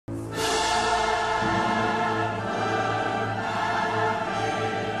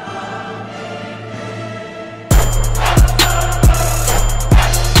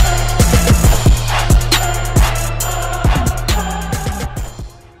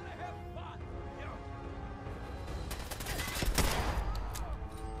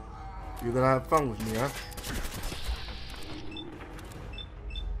You're gonna have fun with me, huh?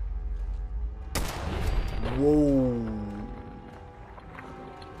 Whoa.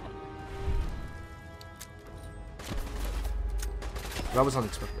 That was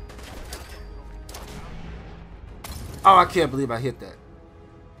unexpected. Oh, I can't believe I hit that.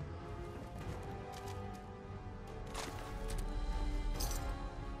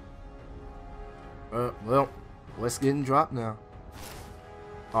 Well, what's getting dropped now?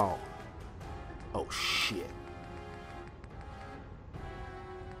 Oh. Oh, shit.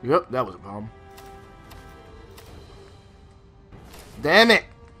 Yep, that was a problem. Damn it!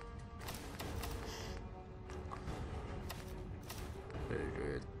 Very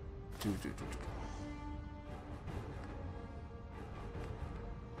good.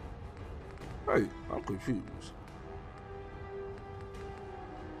 Hey, I'm confused.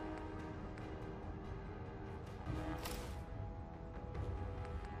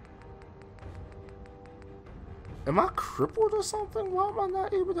 Am I crippled or something? Why am I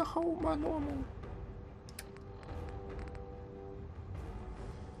not able to hold my normal?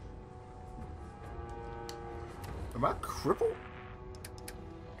 Am I crippled?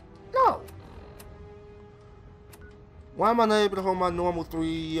 No. Why am I not able to hold my normal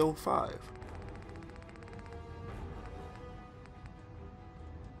 305?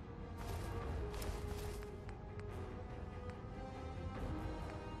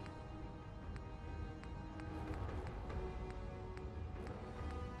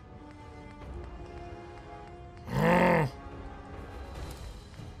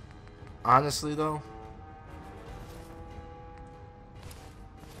 Honestly though,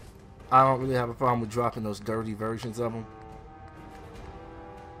 I don't really have a problem with dropping those dirty versions of them.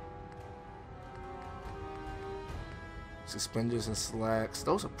 Suspenders and slacks,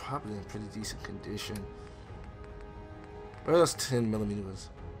 those are probably in pretty decent condition. Well, that's 10mm.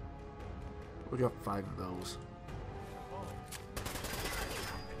 We'll drop 5 of those.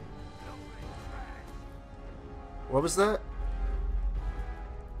 What was that?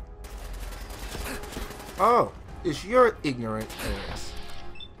 Oh, it's your ignorant ass.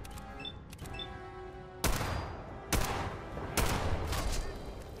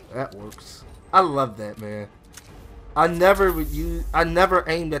 That works. I love that, man. I never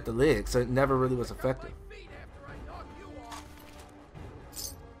aimed at the leg, so it never really was effective.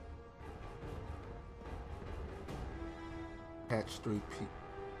 Patch 3P.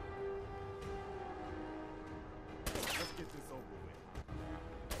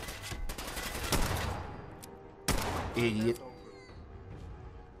 Idiot.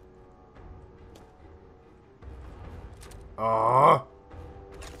 Oh.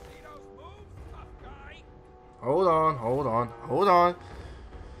 Hold on.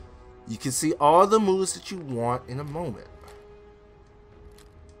 You can see all the moves that you want in a moment.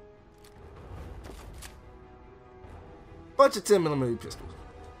 Bunch of 10mm pistols.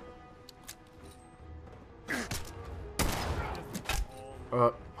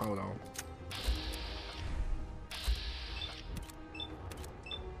 Hold on.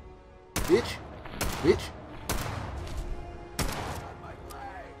 Bitch.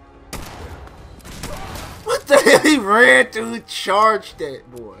 What the hell? He ran through, charged that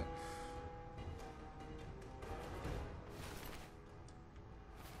boy.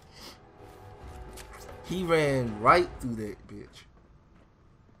 He ran right through that bitch.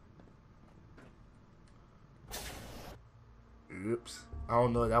 Oops. I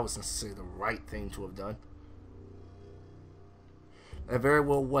don't know if that was necessarily the right thing to have done. That very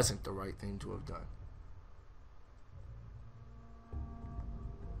well wasn't the right thing to have done.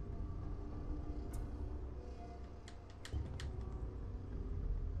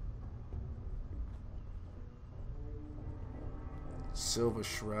 Silver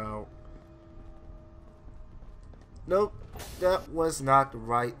Shroud. Nope, that was not the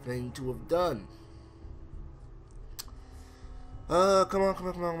right thing to have done. Come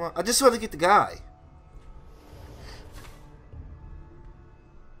on. I just want to get the guy.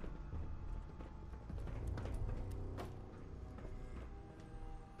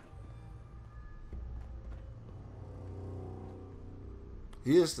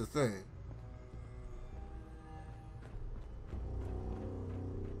 Here's the thing.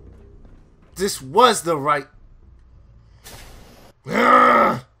 This was the right.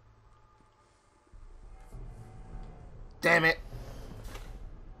 Damn it.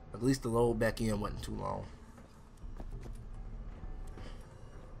 At least the load back in wasn't too long.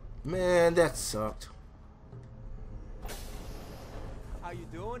 Man, that sucked. How you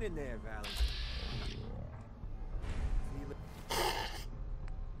doing in there, Valentine?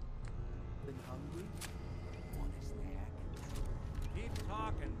 Feeling hungry? Want a snack? Keep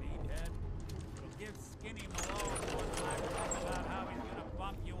talking, meathead. Skinny Malone one time talking about how he's gonna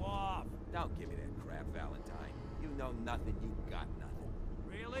bump you off. Don't give me that crap, Valentine. You know nothing, you got nothing.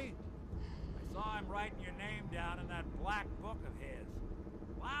 Really? I saw him writing your name down in that black book of his.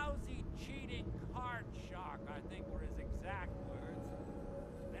 Lousy, cheating card shark, I think were his exact words.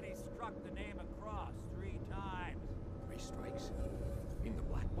 Then he struck the name across 3 times. 3 strikes? In the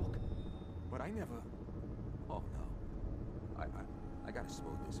black book? But I never... Oh, no. I gotta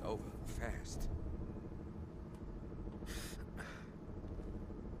smooth this over fast.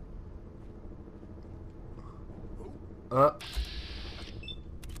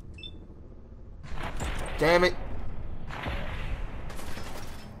 Damn it.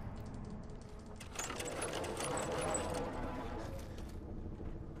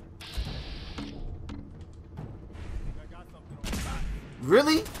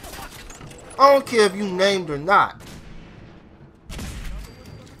 Really? I don't care if you named or not.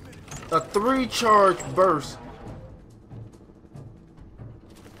 A 3-charge burst.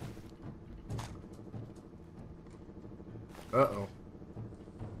 Uh-oh.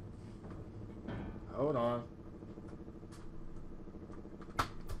 Hold on.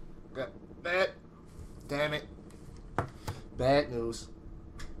 Bad. Damn it. Bad news.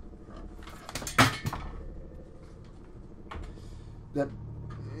 That.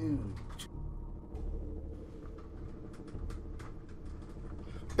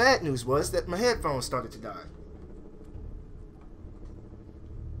 Bad news was that my headphones started to die.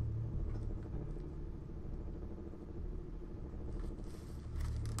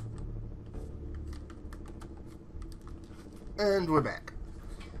 And we're back.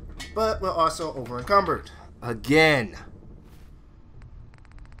 But we're also over encumbered. Again.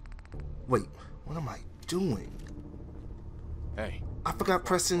 Wait, what am I doing? Hey. I forgot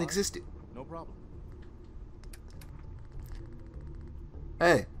Preston existed. No problem.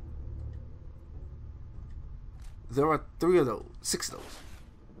 Hey. There are 3 of those. 6 of those.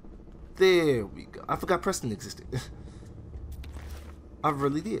 There we go. I forgot Preston existed. I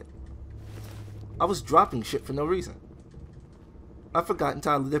really did. I was dropping shit for no reason. I forgot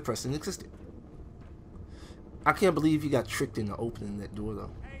entirely that Preston existed. I can't believe you got tricked into opening that door,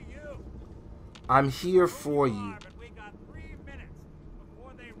 though. Hey, you! I'm here for you. But we got 3 minutes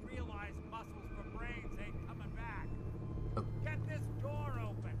before they realize muscles for brains ain't coming back. Get this door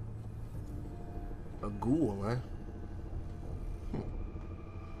open. A ghoul, eh?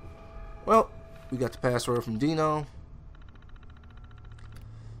 Well, we got the password from Dino.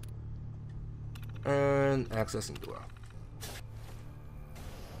 And accessing door.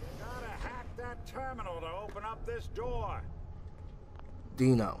 You gotta hack that terminal to open up this door.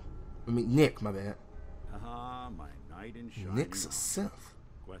 Dino. I mean, Nick, my bad. My knight in shining Nick's a armor. synth.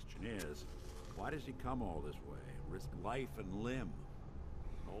 Question is, why does he come all this way? Risk life and limb?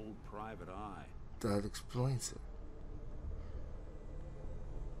 Old private eye. That explains it.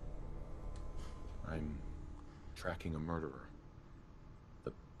 I'm tracking a murderer.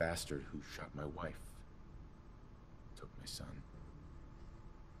 The bastard who shot my wife. Took my son.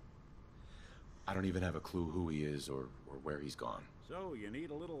 I don't even have a clue who he is or where he's gone. So you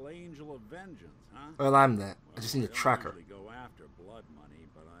need a little angel of vengeance, huh? Well, I'm that. I Well, just need a we don't tracker. usually go after blood money,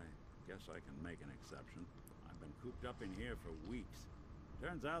 but I guess I can make an exception. I've been cooped up in here for weeks.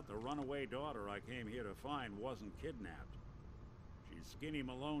 Turns out the runaway daughter I came here to find wasn't kidnapped. She's Skinny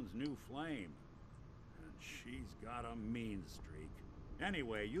Malone's new flame. And she's got a mean streak.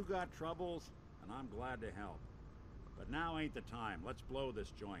 Anyway, you got troubles, and I'm glad to help. But now ain't the time. Let's blow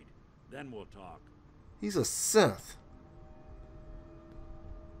this joint. Then we'll talk. He's a synth.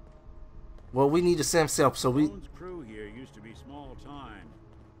 Well, we need a synth self, so we... Malone's crew here used to be small time.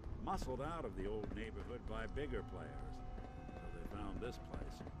 Muscled out of the old neighborhood by bigger players. So they found this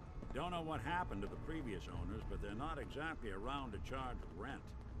place. Don't know what happened to the previous owners, but they're not exactly around to charge rent.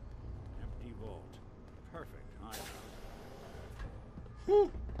 Empty vault. Perfect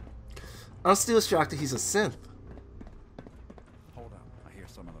hideout. I'm still shocked that he's a synth. Hold up. I hear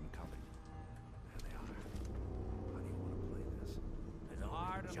some of them coming. There they are. How do you want to play this? It's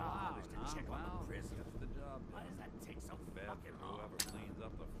hard and loud, huh? check on the Well, prisoners. gets the job Why done. does that take so fucking long? Whoever cleans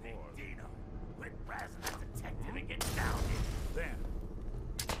up the floor. Dino, quit razzing that detective and get down here. Then.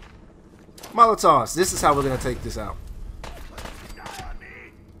 Molotovs, this is how we're gonna take this out.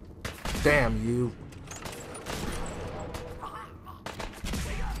 Damn you.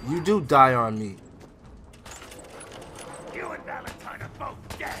 You do die on me. You and Valentine are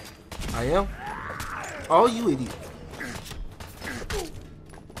both dead. I am? Oh, you idiot.